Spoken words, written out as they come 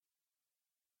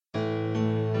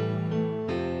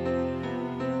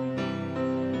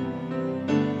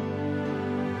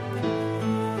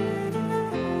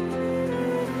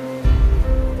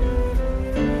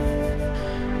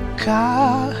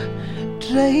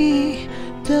காற்றை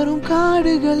தரும்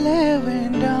காடுகளே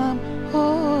வேண்டாம். ஓ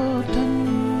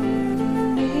தண்ணீர்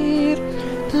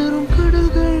தரும்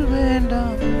கடல்கள்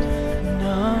வேண்டாம்.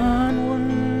 நான்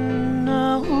உன்ன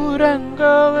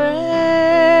உறங்கவே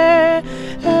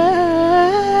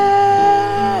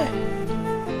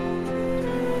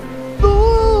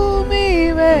பூமி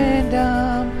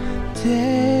வேண்டாம்.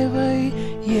 தேவை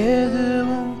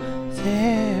எதுவும்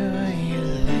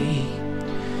தேவையில்லை.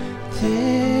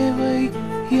 தேவை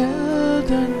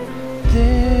எதன்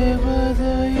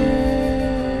தேவதையே.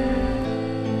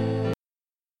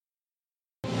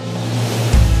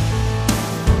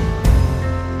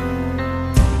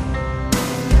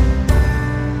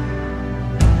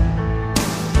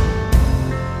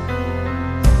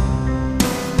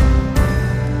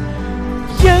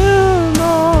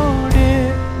 என்னோடு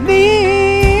நீ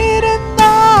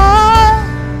இருந்தால்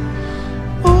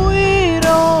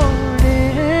உயிரோடு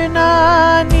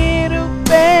நான்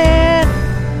இருப்பேன்.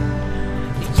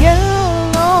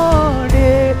 என்னோடு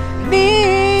நீ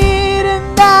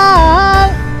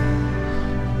இருந்தால்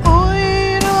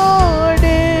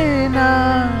உயிரோடு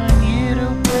நான்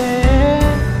இருப்பேன்.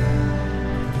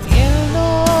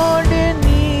 என்னோடு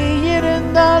நீ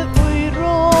இருந்தால்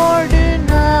உயிரோடு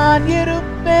நான்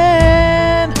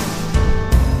இருப்பேன்.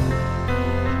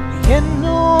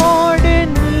 என்னோடு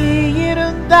நீ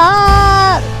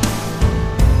இருந்தால்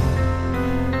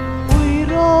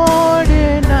உயிரோடு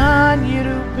நான்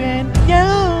இருப்பேன்.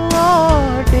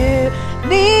 என்னோடு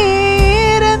நீ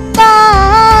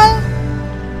இருந்தால்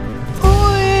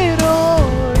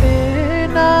உயிரோடு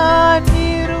நான்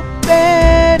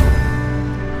இருப்பேன்.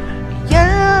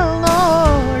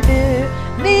 என்னோடு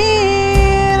நீ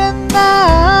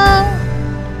இருந்தால்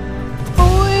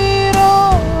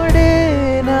உயிரோடு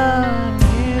நான்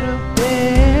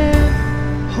இருப்பேன்.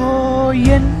 ஓ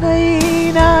என்னை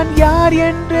நான் யார்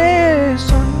என்று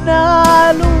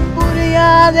சொன்னாலும்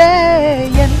புரியாதே.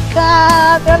 என்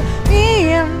காதல் நீ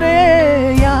என்று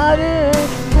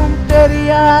யாருக்கும்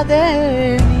தெரியாதே.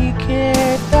 நீ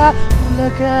கேட்டா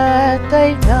உலகத்தை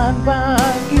நான்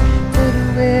வாங்கி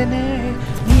தருவேனே.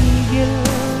 நீ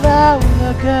இல்லா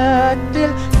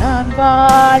உலகத்தில் நான்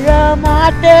வாழ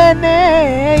மாட்டேனே.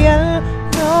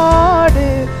 என்னோடு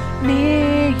நீ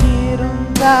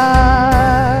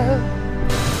இருந்தால்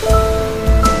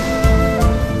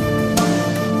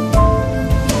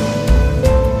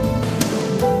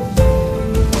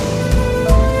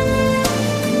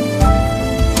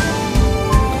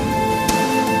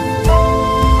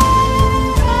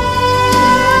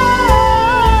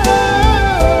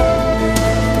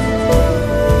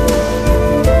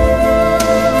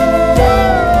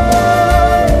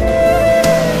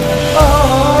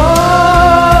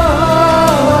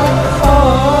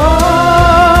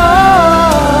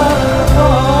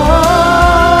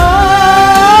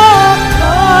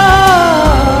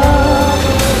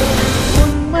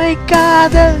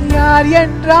காதல் யார்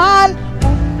என்றால்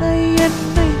உன்னை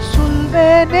என்னை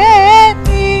சொல்வேனே.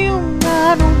 நீயும்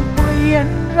நானும் பொய்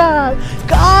என்றால்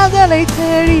காதலை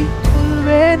தேடி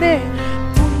கொள்வேனே.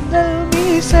 உங்கள்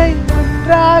மீசை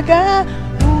ஒன்றாக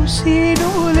ஊசி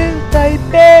நூலில்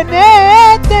தைப்பேனே.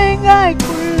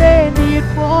 தேங்காய்க்குள்ளே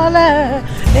நீர் போல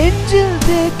நெஞ்சில்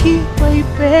தேக்கி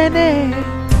வைப்பேனே.